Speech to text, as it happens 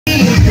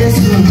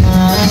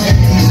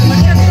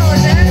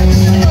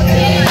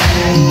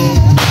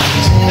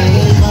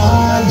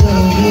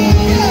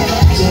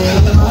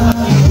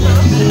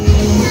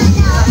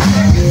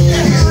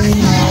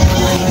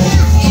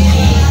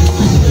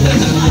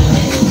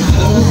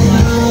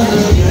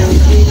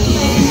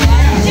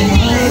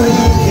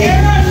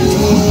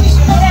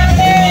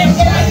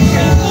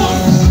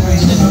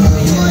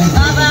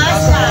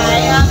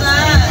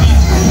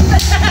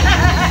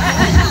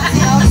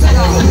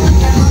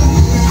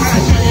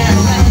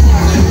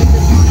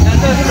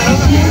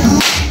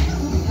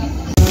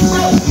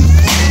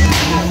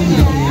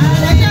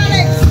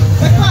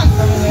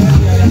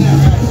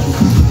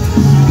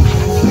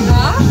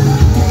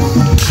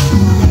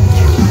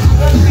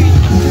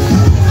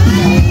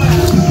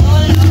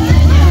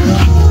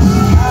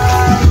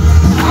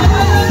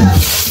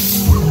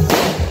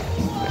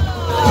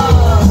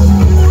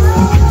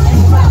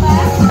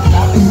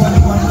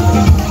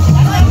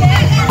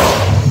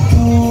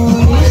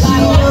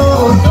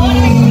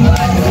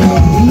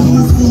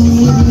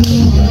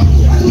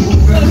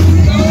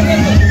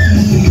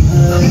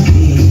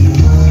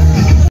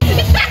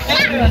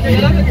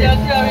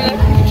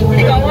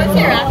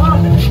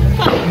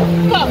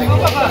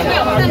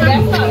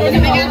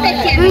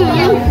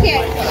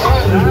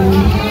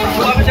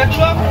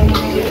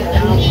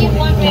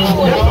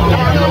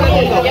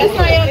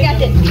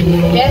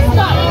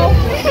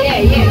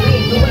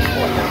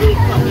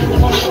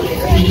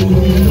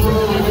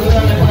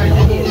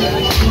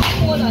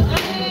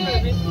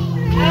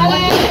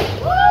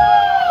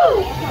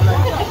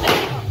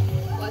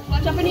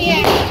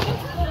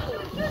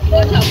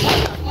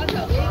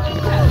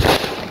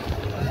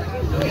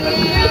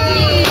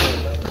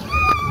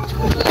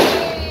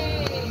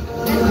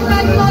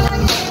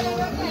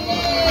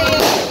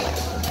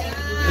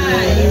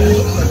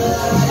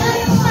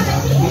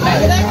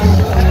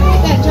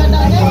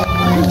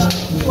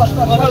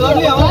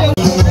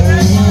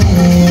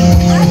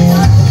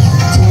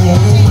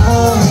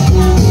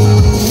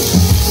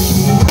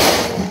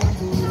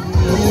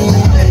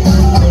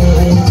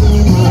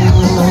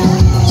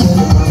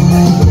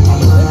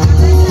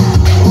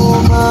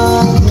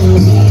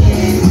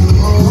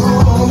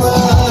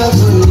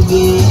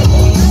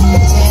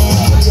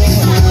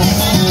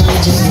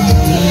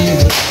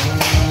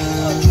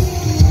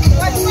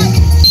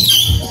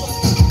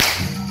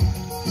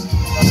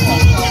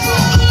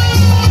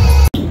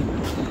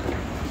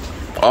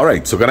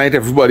Alright, so good night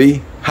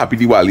everybody. Happy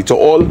Diwali to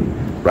all.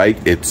 Right,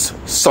 it's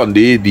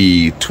Sunday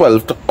the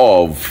 12th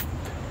of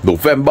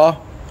November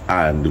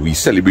and we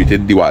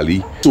celebrated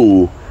Diwali.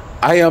 So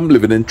I am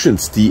living in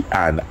Trinity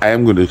and I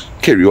am going to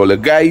carry all the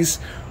guys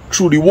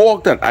through the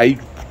walk that I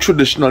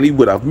traditionally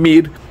would have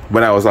made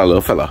when I was a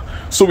little fella.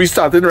 So we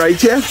starting right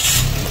here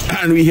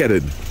and we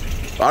headed.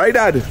 Alright,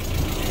 Dad.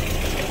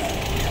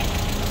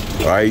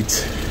 Right.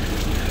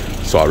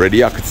 So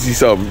already I could see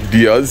some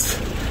deers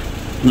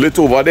lit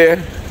over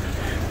there.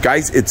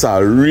 Guys, it's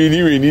a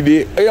really rainy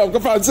day. Hey, Uncle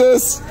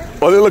Francis.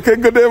 Oh, they looking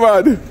good there,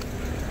 man.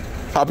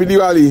 Happy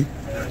Diwali.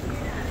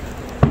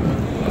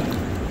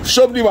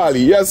 Shub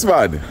Diwali. Yes,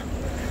 man.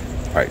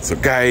 Alright, so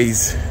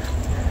guys,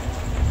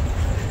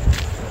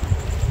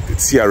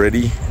 it's here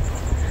already.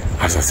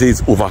 As I say,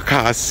 it's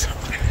overcast.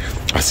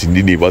 I see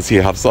the neighbors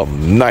here have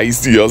some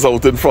nice deers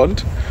out in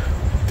front.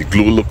 The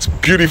glow looks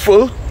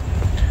beautiful.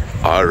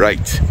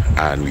 Alright,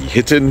 and we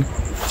hitting.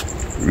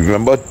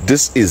 Remember,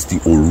 this is the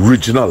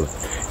original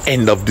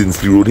end of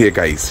Dinsley Road here,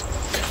 guys.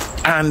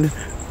 And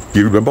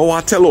you remember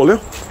what I tell all you?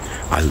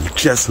 I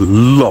just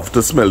love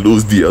to smell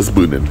those deers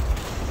burning.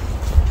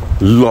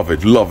 Love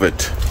it, love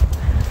it.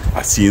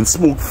 I seen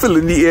smoke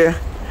filling the air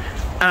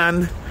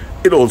and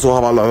it also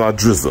have a lot of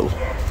drizzle.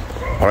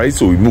 Alright,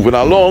 so we're moving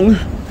along.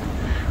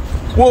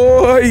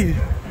 Boy,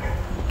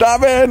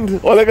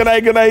 Davin, all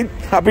good night.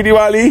 Happy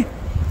Diwali.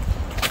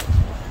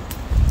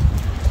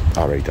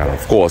 Alright, and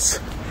of course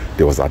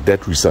there was a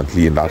death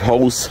recently in that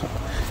house.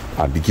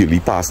 And the Gilly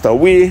passed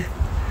away,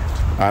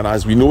 and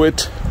as we know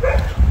it,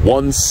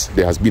 once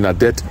there has been a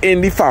death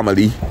in the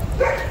family,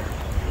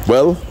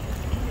 well,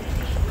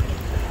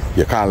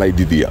 you can't like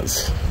the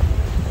deers.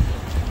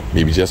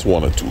 Maybe just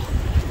one or two.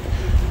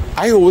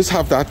 I always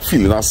have that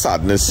feeling of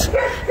sadness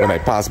when I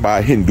pass by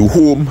a Hindu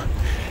home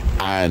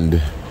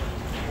and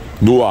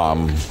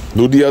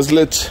no deers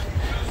lit,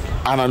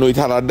 and I know it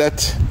had a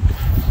death.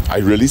 I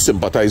really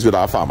sympathize with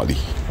our family.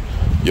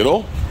 You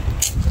know,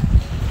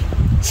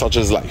 such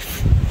is life.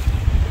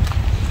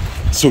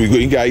 So we're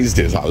going, guys.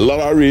 There's a lot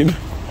of rain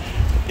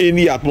in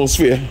the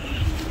atmosphere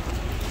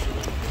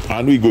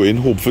and we're going,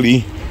 hopefully.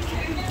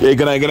 Hey,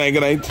 good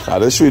night. I'll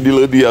just show you the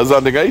little deers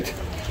on the night.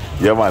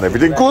 Yeah, man,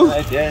 everything cool?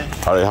 Yeah.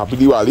 Alright, happy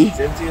Diwali.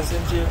 Same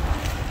to you.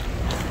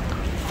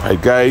 Alright,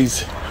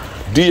 guys,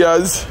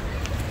 deers.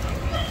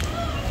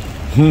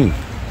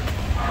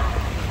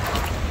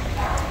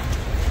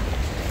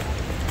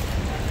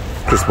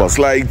 Christmas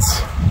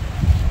lights.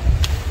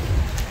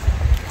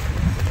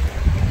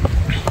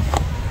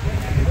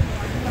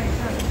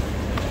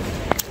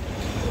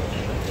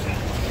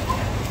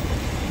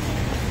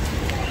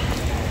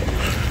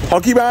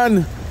 Hockey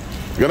man,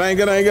 Good night,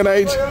 good night, good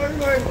night.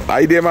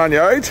 Hi there, man.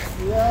 You alright?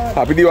 Yeah.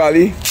 Happy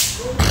Diwali.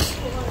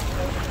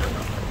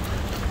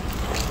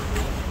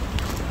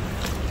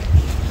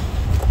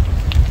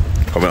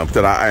 Coming up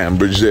to that iron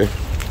bridge there.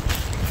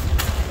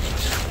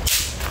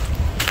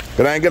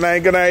 Good night, good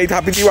night, good night.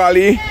 Happy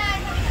Diwali.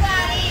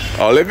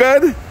 All look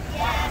good?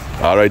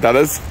 Yes. Alright, that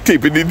is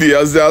keeping the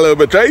deals there a little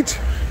bit, right?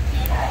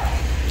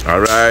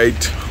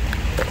 Alright.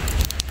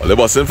 All the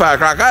busting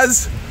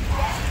firecrackers?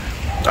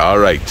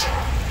 Alright.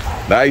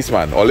 Nice,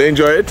 man. All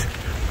enjoy it.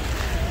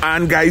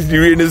 And guys, the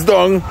rain is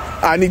down.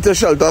 I need to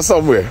shelter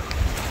somewhere.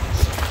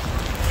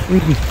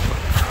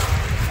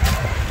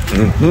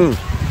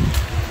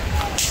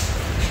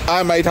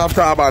 I might have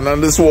to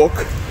abandon this walk.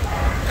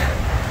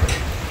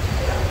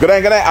 Good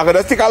night, good night. I'm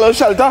gonna take a little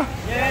shelter.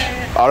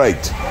 Yeah.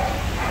 Alright.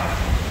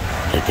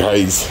 Hey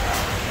guys,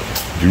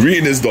 the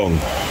rain is down.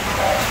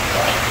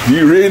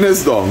 The rain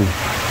is down.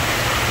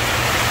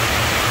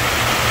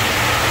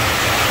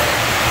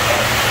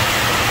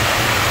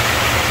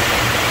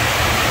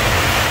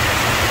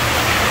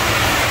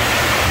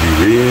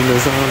 The rain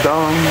is on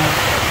down.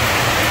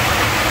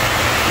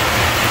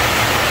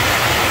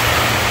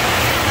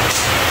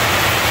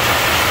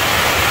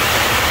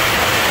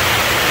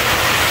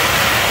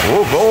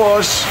 Oh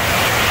gosh.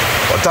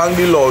 But thank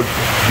the Lord,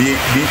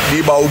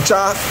 the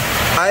voucher,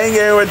 I ain't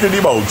getting to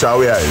the voucher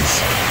where it is.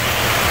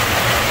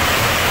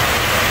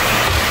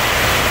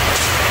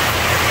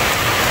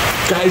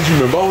 Guys,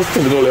 remember I was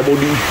telling you all about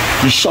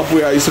the shop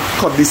where I used to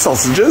cut the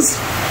sausages?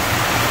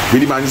 Where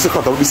the man used to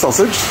cut out the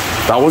sausage?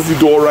 That was the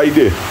door right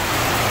there.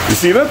 You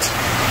see that?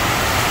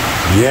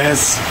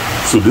 Yes.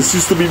 So this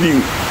used to be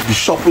the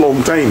shop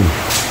long time.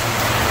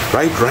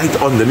 Right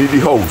underneath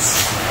the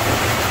house.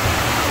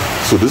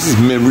 So this is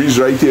memories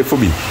right here for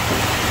me.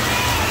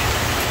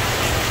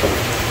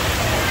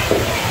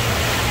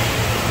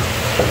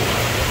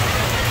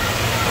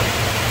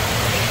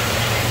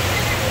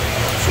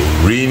 So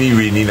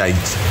rainy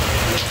night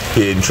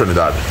here in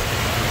Trinidad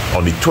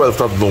on the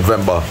 12th of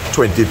November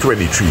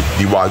 2023,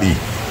 Diwali.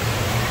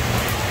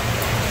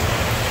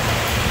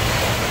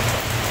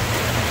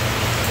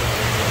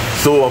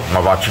 So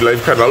my battery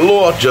life kind of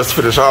low, just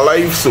finished our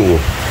live, so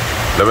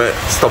let me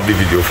stop the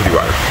video for the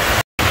while.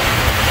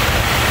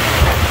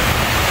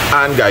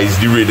 And guys,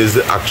 the rain is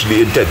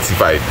actually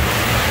intensified.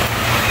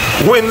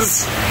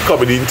 Winds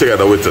coming in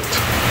together with it.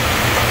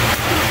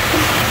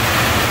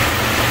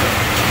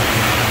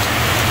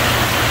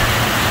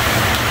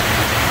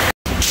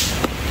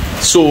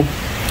 So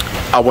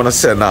I want to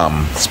send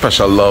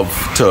special love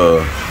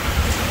to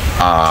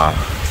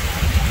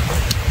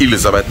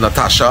Elizabeth,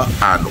 Natasha,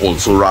 and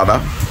also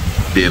Radha.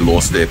 They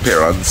lost their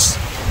parents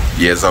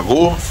years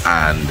ago,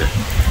 and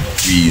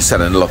we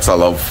sending lots of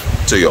love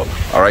to you.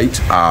 All right,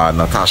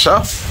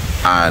 Natasha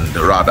and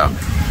Radha.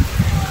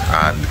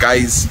 And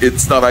guys,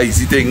 it's not an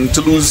easy thing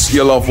to lose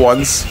your loved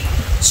ones,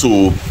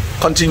 so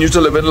continue to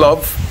live in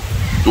love.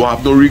 Don't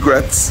have no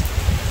regrets.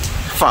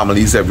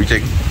 Family is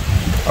everything.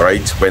 All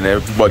right, when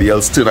everybody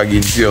else turn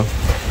against you,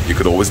 you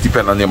could always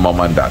depend on your mom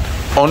and dad.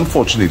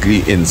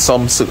 Unfortunately, in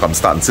some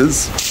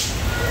circumstances,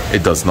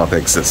 it does not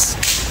exist.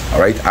 All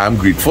right, I'm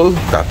grateful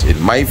that in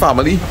my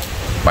family,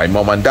 my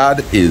mom and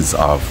dad is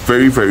a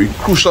very, very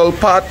crucial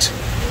part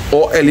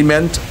or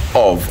element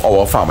of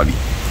our family.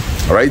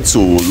 All right,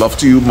 so love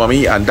to you,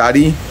 mommy and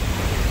daddy,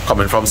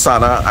 coming from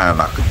Sana,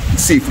 and I can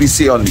safely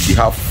say on the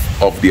behalf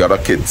of the other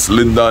kids,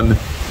 Lyndon,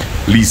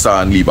 Lisa,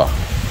 and Liba.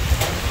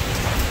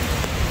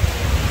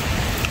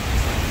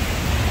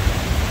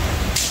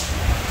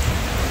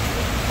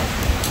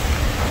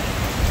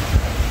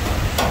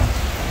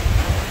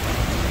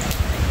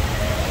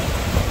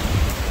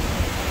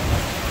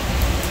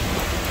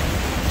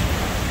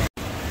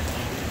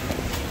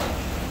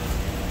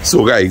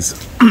 So guys,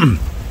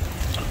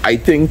 I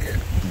think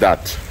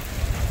that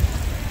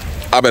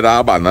I better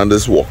abandon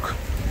this walk,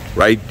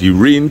 right? The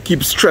rain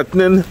keeps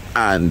threatening,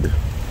 and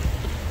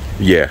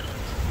yeah.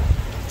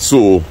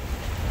 So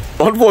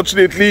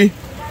unfortunately,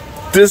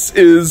 this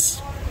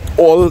is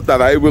all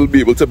that I will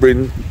be able to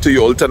bring to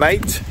you all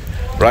tonight,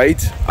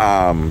 right?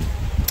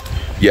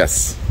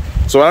 Yes.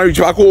 So when I reach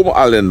back home,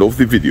 I'll end off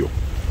the video.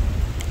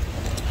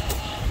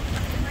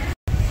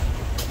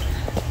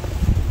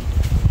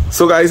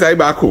 So guys, I'm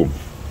back home.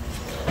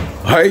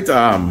 Right,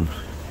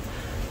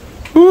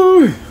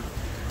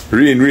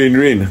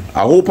 rain. I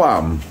hope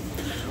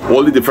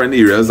all the different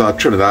areas of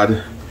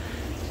Trinidad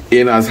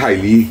ain't as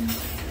highly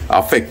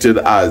affected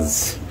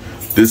as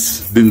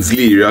this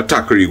Dinsley area,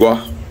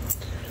 Tacarigua.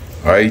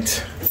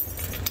 Right,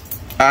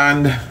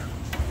 and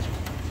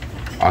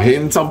I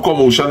hear some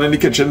commotion in the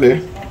kitchen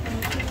there,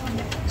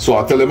 so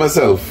I tell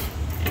myself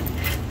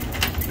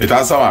it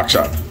has some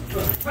action.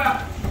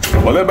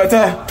 All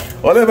better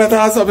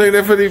have something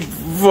there for the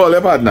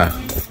partner.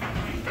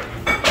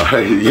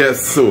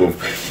 Yes, so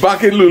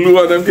back in Lulu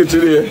and them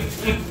kitchen here.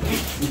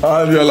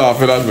 And you're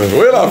laughing at me. What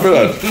are you laughing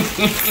at?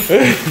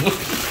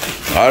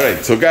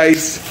 Alright, so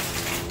guys,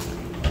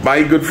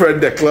 my good friend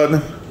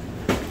Declan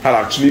had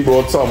actually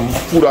brought some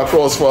food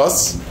across for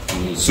us.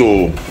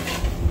 So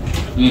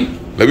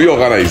let me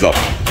organize up.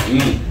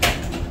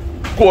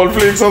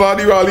 Cornflakes on our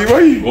Diwali,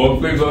 boy.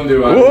 Cornflakes on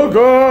Diwali. Oh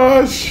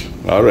gosh.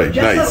 All right,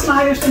 Just nice. as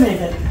Ma used to make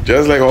it.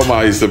 Just like how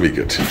Ma used to make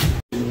it.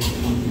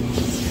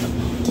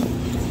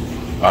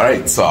 All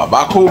right, so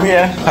back home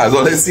here, as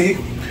all I see,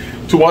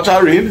 too much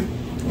rain.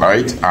 All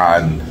right,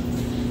 and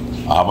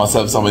I have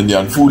myself some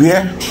Indian food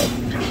here,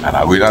 and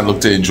I wait and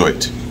look to enjoy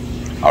it.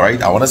 All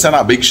right, I want to send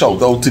a big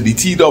shout out to the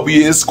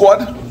TWA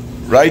squad,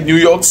 right, New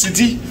York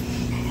City.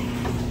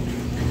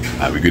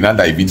 And we're gonna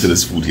dive into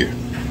this food here.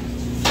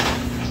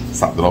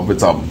 Starting off with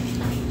some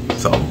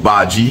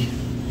bhaji,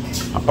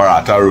 a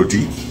paratha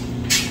roti.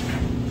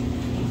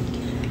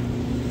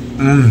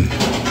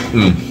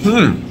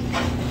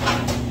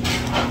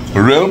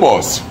 Real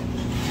boss.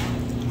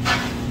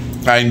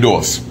 I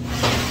endorse.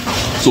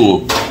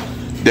 So,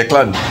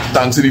 Declan,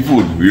 thanks for the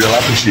food. We really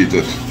appreciate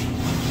it.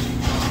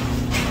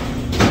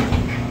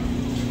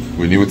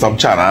 We need some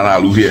chana and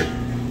aloo here.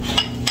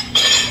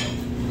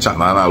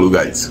 Chana and aloo,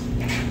 guys.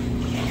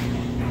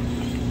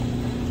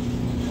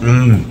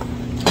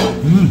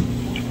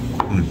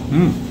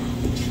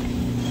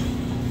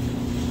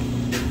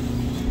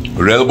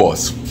 Real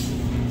boss.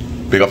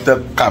 Pick up the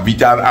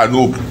Kavita and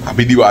Anoop.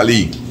 Happy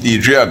Diwali.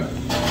 Adrian.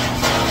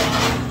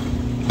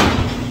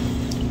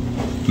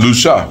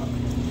 Lucia.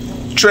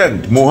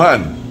 Trent.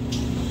 Mohan.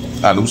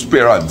 Anoop's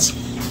parents.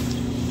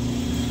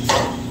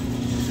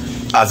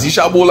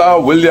 Azisha Bola.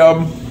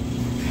 William.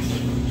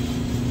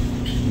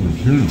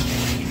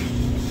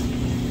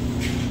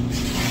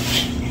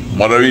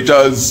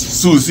 Moderators.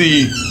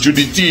 Susie.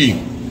 Judith.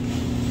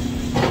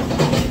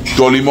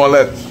 Dolly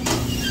Mollet.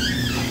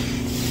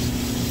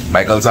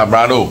 Michael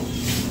Zambrano.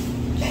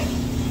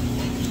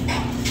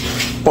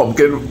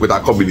 Pumpkin with a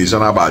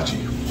combination of bhaji.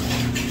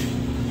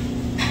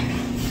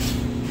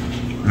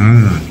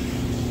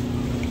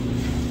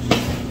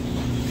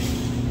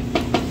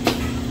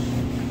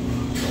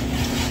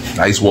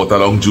 Nice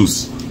watermelon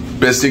juice.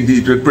 Best thing to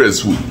eat with praise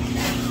food.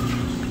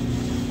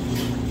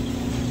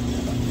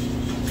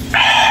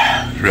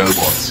 Real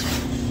boss.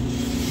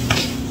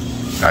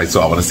 Alright,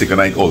 so I want to say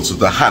goodnight also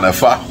to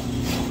Hanafa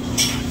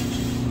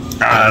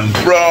and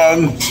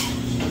Brown,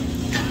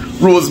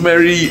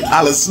 Rosemary,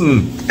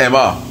 Allison,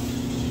 Emma.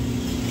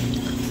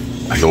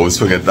 I always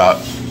forget that.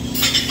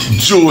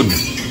 June.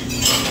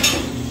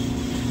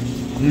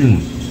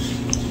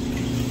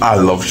 I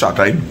love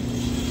Shatine.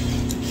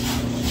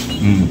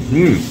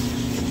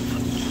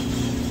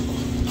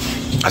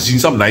 I seen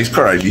some nice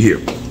Karaili here.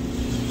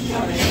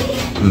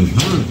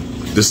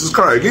 This is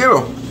Karaili, you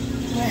know.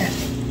 Where?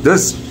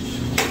 This.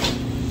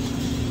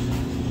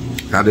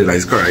 Had a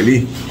nice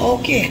Karaili.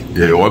 Okay.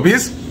 Yeah, you want a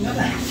piece? No, I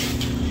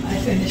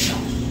finished now.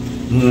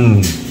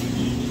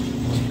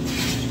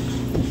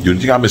 You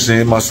think I'm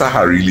missing my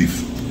Sahari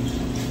leaf?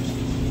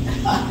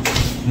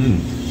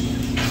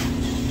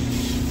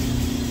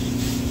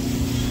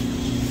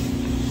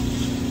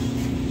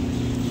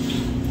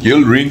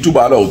 It'll rain too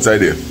bad outside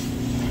there.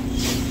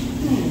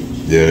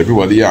 Yeah,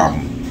 everybody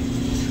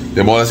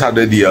they always had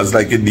their deals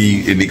like in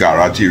the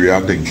garage area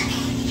and things.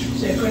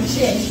 So you couldn't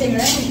see anything,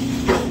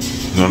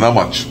 right? No, not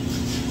much.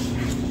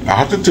 I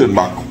had to turn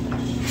back.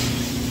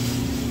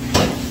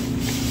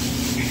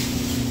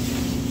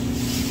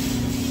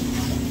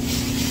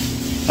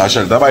 I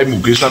shall buy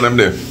Mukesh and them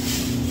there.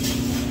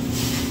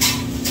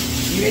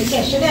 You in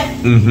yesterday?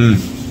 You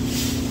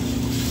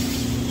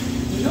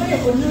know you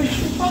couldn't reach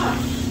too far.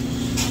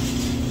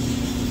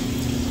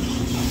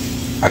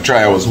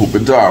 I was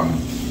hoping to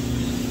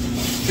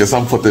get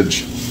some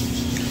footage.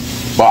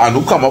 But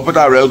Anoop come up with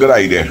a real good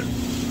idea.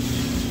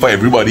 For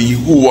everybody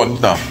who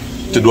wants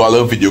to do a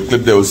little video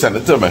clip, they will send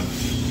it to me.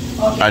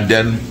 Okay. And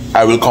then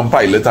I will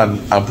compile it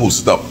and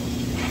post it up.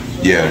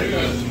 Yeah.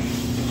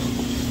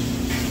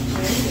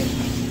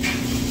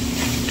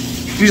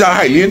 These are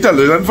highly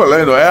intelligent fellas,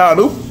 you know,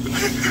 Anoop?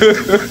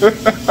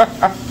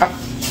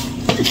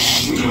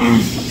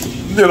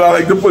 They don't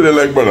like to pull your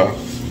leg, brother.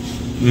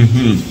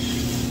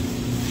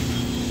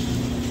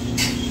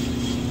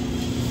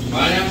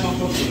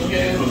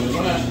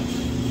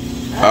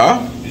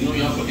 Huh? You know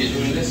you have potato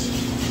in this?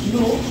 No.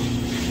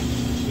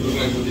 You look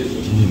like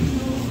potato.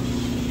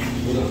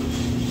 Hold on.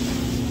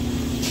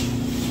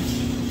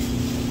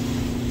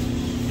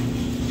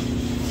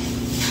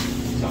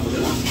 Some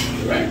potato,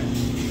 right?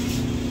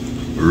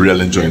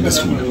 Real enjoying this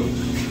food.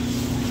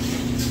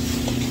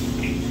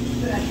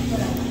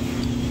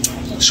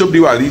 Shub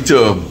Diwali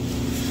to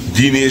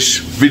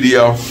Dinesh,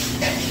 Vidya,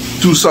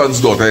 2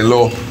 sons,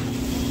 daughter-in-law,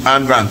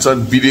 and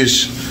grandson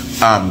Videsh.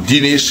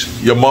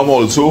 Dinesh, your mom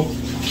also.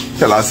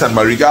 Tell her send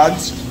my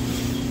regards.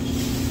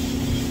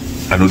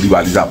 I know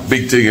Diwali is a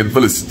big thing in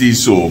Felicity,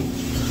 so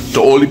to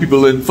all the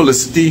people in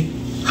Felicity,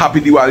 happy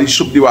Diwali,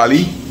 Shub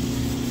Diwali.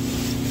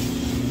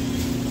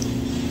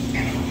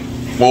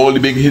 All the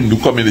big Hindu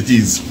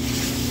communities,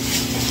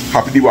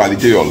 happy Diwali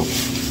to you all.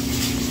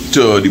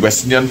 To the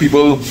West Indian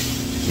people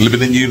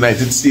living in the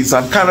United States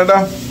and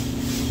Canada,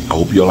 I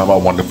hope you all have a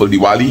wonderful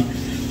Diwali.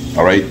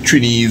 Alright,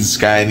 Trinis,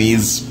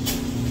 Guyanese,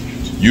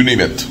 you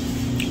name it.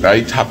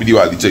 Right, happy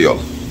Diwali to you all.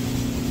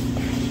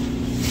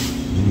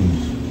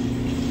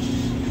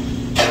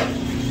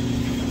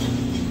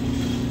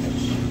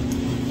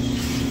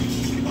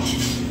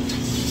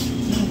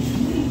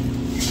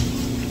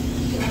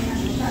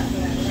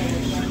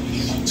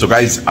 So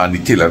guys, on the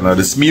tail end of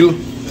this meal,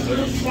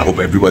 I hope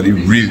everybody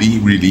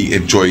really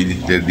enjoyed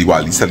the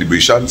Diwali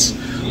celebrations,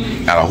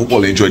 and I hope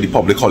all enjoy the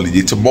public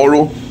holiday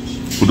tomorrow.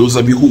 For those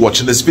of you who are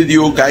watching this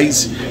video,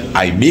 guys,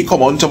 I may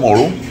come on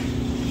tomorrow,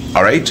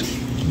 alright,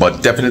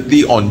 but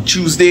definitely on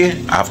Tuesday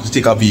I have to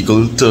take a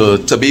vehicle to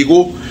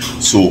Tobago,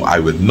 so I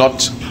will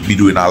not be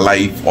doing a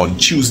live on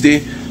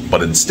Tuesday,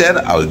 but instead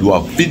I'll do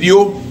a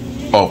video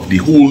of the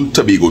whole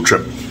Tobago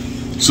trip.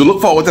 So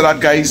look forward to that,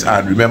 guys,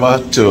 and remember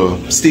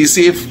to stay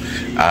safe.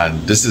 And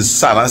this is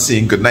Sana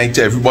saying good night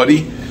to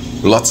everybody.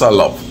 Lots of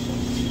love.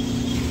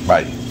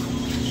 Bye.